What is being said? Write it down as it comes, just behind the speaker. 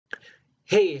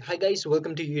Hey hi guys,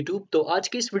 welcome to YouTube. तो आज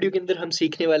के इस वीडियो के अंदर हम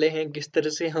सीखने वाले हैं किस तरह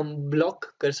से हम ब्लॉक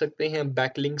कर सकते हैं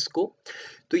बैकलिंक्स को।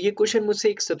 तो ये क्वेश्चन मुझसे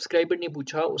एक सब्सक्राइबर ने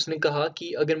पूछा। उसने कहा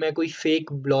कि अगर मैं कोई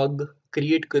फेक ब्लॉग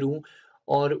क्रिएट करूं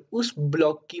और उस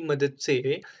ब्लॉग की मदद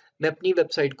से मैं अपनी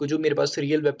वेबसाइट को, जो मेरे पास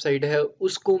रियल वेबसाइट है,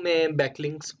 उसको मैं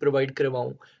बैकलिंक्स प्रोवाइड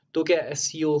करवाऊं, तो क्या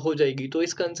एसईओ हो जाएगी? तो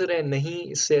इसका आंसर है नहीं,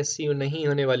 इससे एसईओ नहीं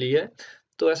होने वाली है।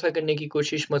 तो ऐसा करने की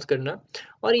कोशिश मत करना।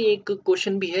 और ये एक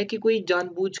क्वेश्चन भी है कि कोई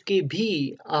जानबूझ के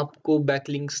भी आपको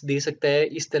बैकलिंक्स दे सकता है।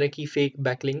 इस तरह की फेक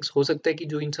बैकलिंक्स हो सकता है कि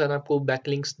जो इंसान आपको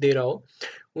बैकलिंक्स दे रहा हो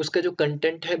उसका जो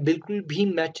कंटेंट है बिल्कुल भी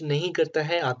मैच नहीं करता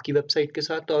है आपकी वेबसाइट के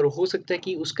साथ, और हो सकता है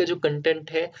कि उसका जो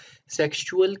कंटेंट है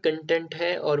सेक्सुअल कंटेंट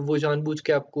है और वो जानबूझ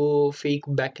के आपको फेक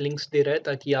बैकलिंक्स दे रहा है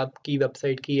ताकि आपकी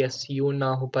वेबसाइट की एसईओ ना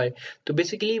हो पाए। तो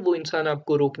बेसिकली वो इंसान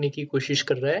आपको रोकने की कोशिश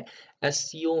कर रहा है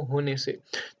एसईओ होने से।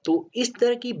 तो इस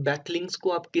तरह की बैकलिंक्स को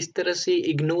आप किस तरह से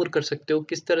इग्नोर कर सकते हो,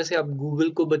 किस तरह से आप गूगल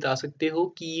को बता सकते हो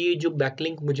कि ये जो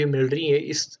बैकलिंक मुझे मिल रही है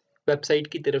इस वेबसाइट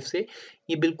की तरफ से,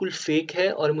 ये बिल्कुल फेक है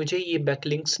और मुझे ये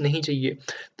बैकलिंक्स नहीं चाहिए।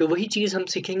 तो वही चीज़ हम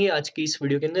सीखेंगे आज की इस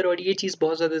वीडियो के अंदर, और ये चीज़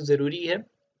बहुत ज़्यादा ज़रूरी है।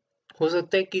 हो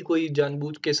सकता है कि कोई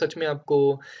जानबूझ के सच में आपको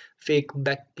फेक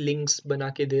बैकलिंक्स बना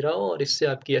के दे रहा हो और इससे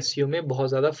आपकी एसईओ में बहुत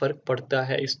ज़्यादा फ़र्क पड़ता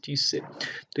है इस चीज़ से।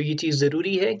 तो ये चीज़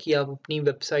ज़रूरी है कि आप अपनी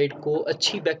वेबसाइट को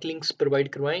अच्छी बैकलिंक्स प्रोवाइड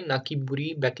करवाएं, ना कि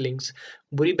बुरी बैकलिंक्स।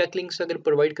 बुरी बैकलिंक्स अगर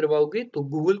प्रोवाइड करवाओगे तो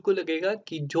गूगल को लगेगा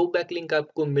कि जो बैकलिंक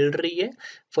आपको मिल रही है,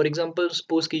 फॉर एग्जांपल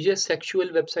सपोज कीजिए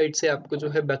सेक्सुअल वेबसाइट से आपको जो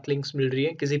है बैकलिंक्स मिल रही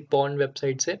है, किसी पॉर्न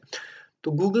वेबसाइट से,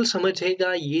 तो गूगल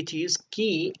समझेगा ये चीज़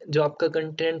कि जो आपका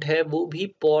कंटेंट है वो भी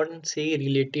पॉर्न से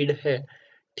रिलेटेड है।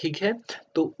 ठीक है?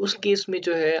 तो उस केस में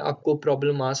जो है आपको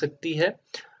प्रॉब्लम आ सकती है।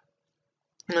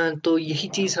 तो यही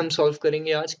चीज़ हम सॉल्व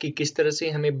करेंगे आज कि किस तरह से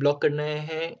हमें ब्लॉक करना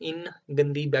है इन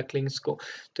गंदी बैकलिंक्स को।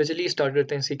 तो चलिए स्टार्ट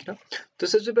करते हैं सीखना। तो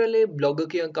सबसे पहले ब्लॉगर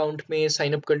के अकाउंट में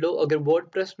साइन अप कर लो। अगर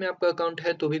वर्डप्रेस में आपका अकाउंट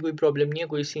है तो भी कोई प्रॉब्लम नहीं है,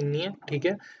 कोई सीन नहीं है, ठीक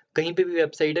है? कहीं पे भी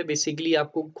वेबसाइट है, बेसिकली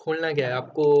आपको खोलना क्या है,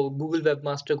 आपको गूगल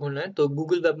वेबमास्टर खोलना है। तो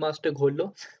गूगल वेबमास्टर खोल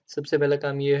लो, सबसे पहला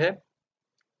काम ये है।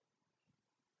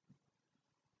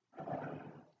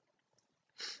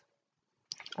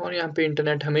 और यहाँ पे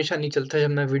इंटरनेट हमेशा नहीं चलता जब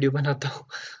मैं वीडियो बनाता हूँ।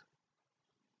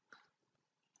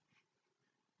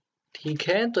 ठीक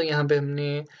है, तो यहाँ पे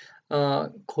हमने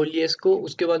खोल लिया इसको।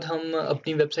 उसके बाद हम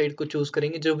अपनी वेबसाइट को चूज़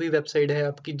करेंगे, जो भी वेबसाइट है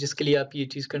आपकी जिसके लिए आप ये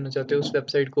चीज़ करना चाहते हो, उस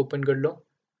वेबसाइट को ओपन कर लो।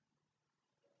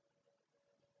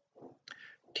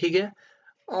 ठीक है,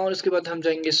 और उसके बाद हम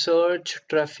जाएंगे सर्च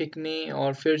ट्रैफिक में,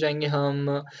 और फिर जाएंगे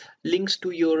हम links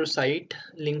to your site.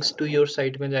 Links to your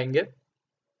site में जाएंगे।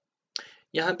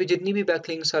 यहाँ पे जितनी भी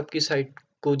बैकलिंक्स आपकी साइट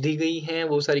को दी गई हैं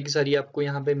वो सारी की सारी आपको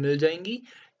यहाँ पे मिल जाएंगी।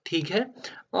 ठीक है,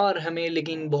 और हमें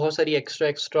लेकिन बहुत सारी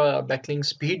एक्स्ट्रा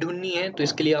बैकलिंक्स भी ढूंढनी है, तो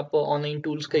इसके लिए आप ऑनलाइन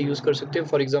टूल्स का यूज़ कर सकते हो।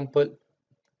 फॉर एग्जांपल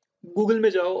गूगल में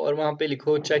जाओ और वहाँ पे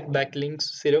लिखो चेक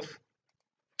बैकलिंक्स, सिर्फ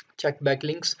चेक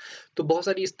बैकलिंक्स। तो बहुत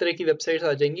सारी इस तरह की वेबसाइट्स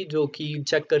आ जाएंगी जो कि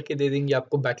चेक करके दे देंगी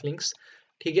आपको बैकलिंक्स।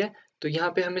 ठीक है, तो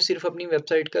यहाँ पे हमें सिर्फ अपनी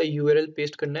वेबसाइट का यूआरएल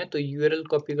पेस्ट करना है। तो यूआरएल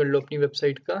कॉपी कर लो अपनी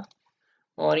वेबसाइट का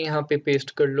और यहाँ पे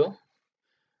पेस्ट कर लो,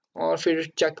 और फिर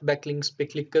चेक बैकलिंक्स पे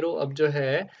क्लिक करो। अब जो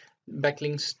है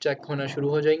बैकलिंक्स चेक होना शुरू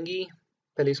हो जाएंगी।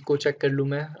 पहले इसको चेक कर लूँ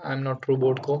मैं, आई एम नॉट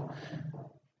रोबोट को।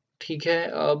 ठीक है,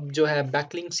 अब जो है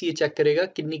बैकलिंक्स ये चेक करेगा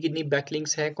कितनी कितनी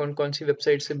बैकलिंक्स हैं, कौन कौन सी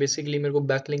वेबसाइट से बेसिकली मेरे को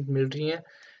बैकलिंक मिल रही हैं।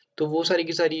 तो वो सारी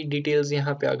की सारी डिटेल्स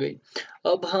यहाँ पे आ गई।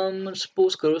 अब हम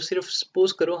सपोज करो, सिर्फ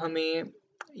सपोज करो, हमें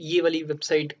ये वाली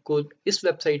वेबसाइट को, इस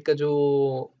वेबसाइट का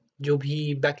जो जो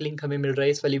भी बैकलिंक हमें मिल रहा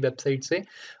है इस वाली वेबसाइट से,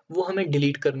 वो हमें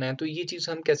डिलीट करना है। तो ये चीज़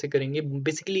हम कैसे करेंगे?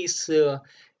 बेसिकली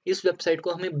इस वेबसाइट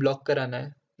को हमें ब्लॉक कराना है,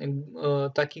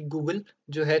 ताकि गूगल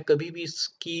जो है कभी भी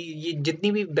इसकी, ये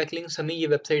जितनी भी बैकलिंक्स हमें ये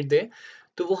वेबसाइट दे,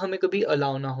 तो वो हमें कभी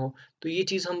अलाउ ना हो। तो ये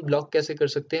चीज़ हम ब्लॉक कैसे कर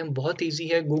सकते हैं? बहुत ईजी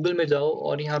है। गूगल में जाओ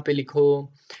और यहाँ पे लिखो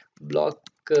ब्लॉक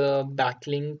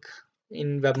बैकलिंक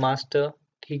इन वेबमास्टर।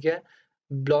 ठीक है,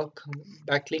 ब्लॉक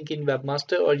बैकलिंक इन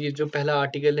वेबमास्टर, और ये जो पहला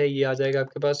आर्टिकल है ये आ जाएगा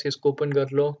आपके पास। इसको ओपन कर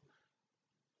लो,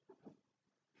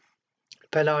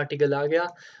 पहला आर्टिकल आ गया।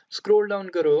 स्क्रॉल डाउन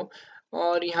करो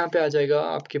और यहाँ पे आ जाएगा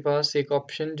आपके पास एक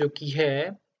ऑप्शन जो कि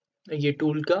है ये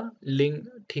टूल का लिंक।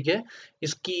 ठीक है,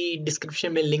 इसकी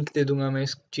डिस्क्रिप्शन में लिंक दे दूंगा मैं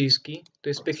इस चीज़ की, तो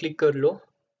इस पे क्लिक कर लो।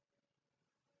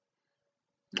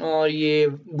 और ये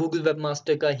गूगल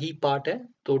वेबमास्टर का ही पार्ट है,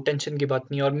 तो टेंशन की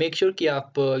बात नहीं है। और मेक श्योर कि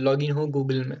आप लॉगिन हो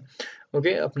गूगल में।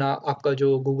 ओके, अपना आपका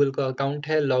जो गूगल का अकाउंट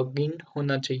है लॉगिन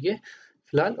होना चाहिए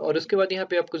फिलहाल। और उसके बाद यहाँ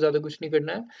पे आपको ज़्यादा कुछ नहीं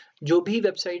करना है। जो भी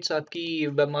वेबसाइट्स आपकी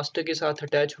वेबमास्टर के साथ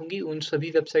अटैच होंगी उन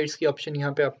सभी वेबसाइट्स की ऑप्शन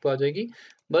यहाँ पे आपको आ जाएगी।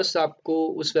 बस आपको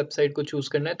उस वेबसाइट को चूज़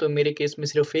करना है। तो मेरे केस में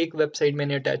सिर्फ एक वेबसाइट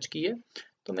मैंने अटैच की है,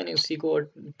 तो मैंने उसी को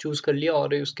चूज़ कर लिया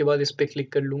और उसके बाद इस पर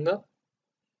क्लिक कर लूँगा।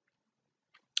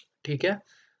 ठीक है,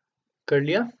 कर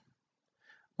लिया।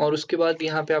 और उसके बाद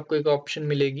यहाँ पे आपको एक ऑप्शन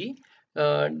मिलेगी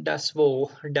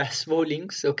डैशवो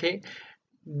लिंक्स, ओके,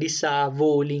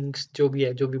 डिसावो लिंक्स, जो भी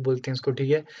है, जो भी बोलते हैं इसको,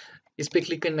 ठीक है। इस पे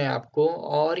क्लिक करना है आपको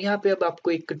और यहाँ पे अब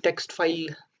आपको एक टेक्स्ट फाइल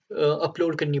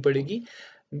अपलोड करनी पड़ेगी,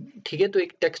 ठीक है। तो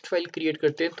एक टेक्स्ट फाइल क्रिएट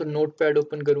करते हैं। तो नोटपैड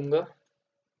ओपन करूंगा,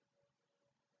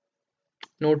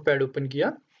 नोटपैड ओपन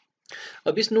किया।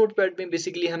 अब इस नोटपैड में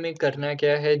बेसिकली हमें करना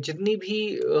क्या है, जितनी भी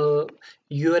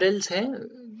यूआरएल्स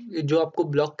हैं जो आपको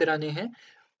ब्लॉक कराने हैं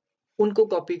उनको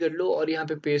कॉपी कर लो और यहाँ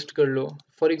पे पेस्ट कर लो।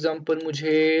 फॉर एग्जांपल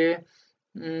मुझे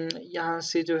यहाँ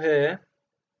से जो है,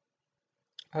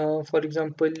 फॉर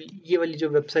एग्जांपल ये वाली जो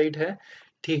वेबसाइट है,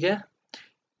 ठीक है,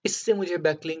 इससे मुझे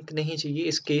बैकलिंक नहीं चाहिए,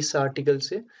 इसके इस आर्टिकल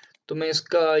से। तो मैं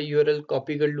इसका यूआरएल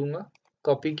कॉपी कर लूंगा,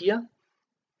 कॉपी किया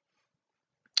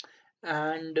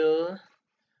एंड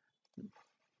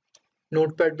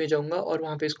नोटपैड में जाऊंगा और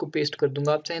वहां पे इसको पेस्ट कर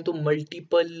दूंगा। आप चाहें तो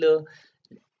मल्टीपल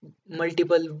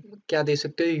मल्टीपल क्या दे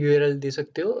सकते हो, यूआरएल दे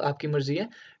सकते हो, आपकी मर्जी है,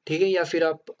 ठीक है। या फिर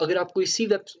आप, अगर आपको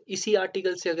इसी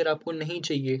आर्टिकल से अगर आपको नहीं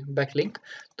चाहिए बैकलिंक,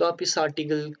 तो आप इस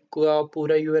आर्टिकल का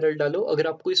पूरा यूआरएल डालो। अगर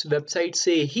आपको इस वेबसाइट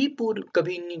से ही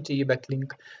कभी नहीं चाहिए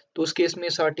बैकलिंक, तो उस केस में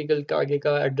इस आर्टिकल का आगे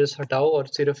का एड्रेस हटाओ और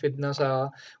सिर्फ इतना सा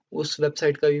उस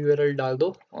वेबसाइट का यूआरएल डाल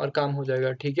दो और काम हो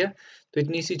जाएगा, ठीक है। तो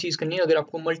इतनी सी चीज़ करनी है। अगर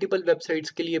आपको मल्टीपल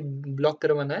वेबसाइट्स के लिए ब्लॉक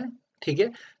करवाना है, ठीक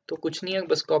है, तो कुछ नहीं है,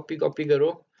 बस कॉपी कॉपी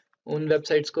करो उन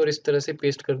वेबसाइट्स को और इस तरह से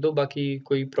पेस्ट कर दो, बाकी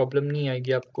कोई प्रॉब्लम नहीं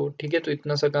आएगी आपको, ठीक है। तो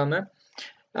इतना सा काम है।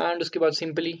 एंड उसके बाद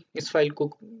सिंपली इस फाइल को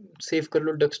सेव कर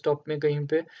लो डेस्कटॉप में कहीं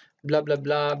पे, ब्ला ब्ला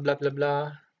ब्ला ब्ला ब्ला ब्ला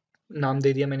नाम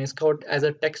दे दिया मैंने इसका, और एज अ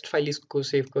टेक्स्ट फाइल इसको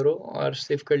सेव करो और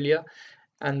सेव कर लिया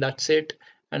एंड दैट्स इट।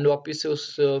 एंड वापस से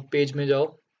उस पेज में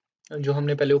जाओ जो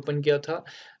हमने पहले ओपन किया था,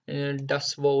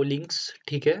 डिसवो लिंक्स,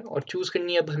 ठीक है, और चूज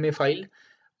करनी है अब हमें फाइल,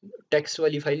 टेक्स्ट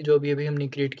वाली फाइल जो अभी अभी हमने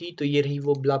क्रिएट की। तो ये रही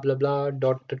वो ब्ला ब्ला ब्ला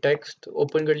डॉट टेक्स्ट।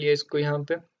 ओपन कर लिया इसको यहाँ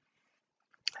पे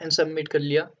एंड सबमिट कर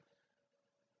लिया।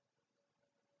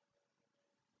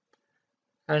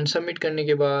 एंड सबमिट करने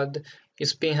के बाद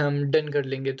इस पे हम डन कर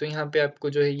लेंगे। तो यहाँ पे आपको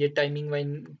जो है ये टाइमिंग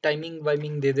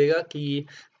वाइमिंग दे देगा कि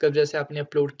कब जैसे आपने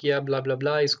अपलोड किया ब्ला ब्ला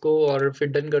ब्ला इसको, और फिर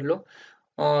डन कर लो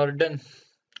और डन,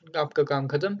 आपका काम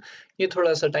खत्म। ये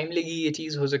थोड़ा सा टाइम लेगी ये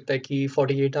चीज़, हो सकता है कि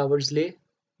 48 आवर्स ले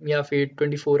या फिर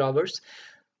 24 आवर्स,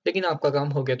 लेकिन आपका काम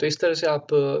हो गया। तो इस तरह से आप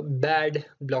बैड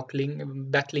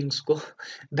बैकलिंक्स को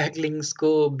बैकलिंक्स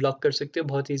को ब्लॉक कर सकते हो।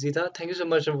 बहुत इजी था। Thank you so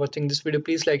much for watching this video.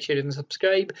 Please like share and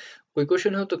subscribe. कोई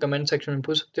क्वेश्चन हो तो कमेंट सेक्शन में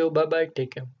पूछ सकते हो। Bye bye,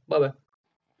 take care, bye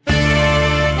bye.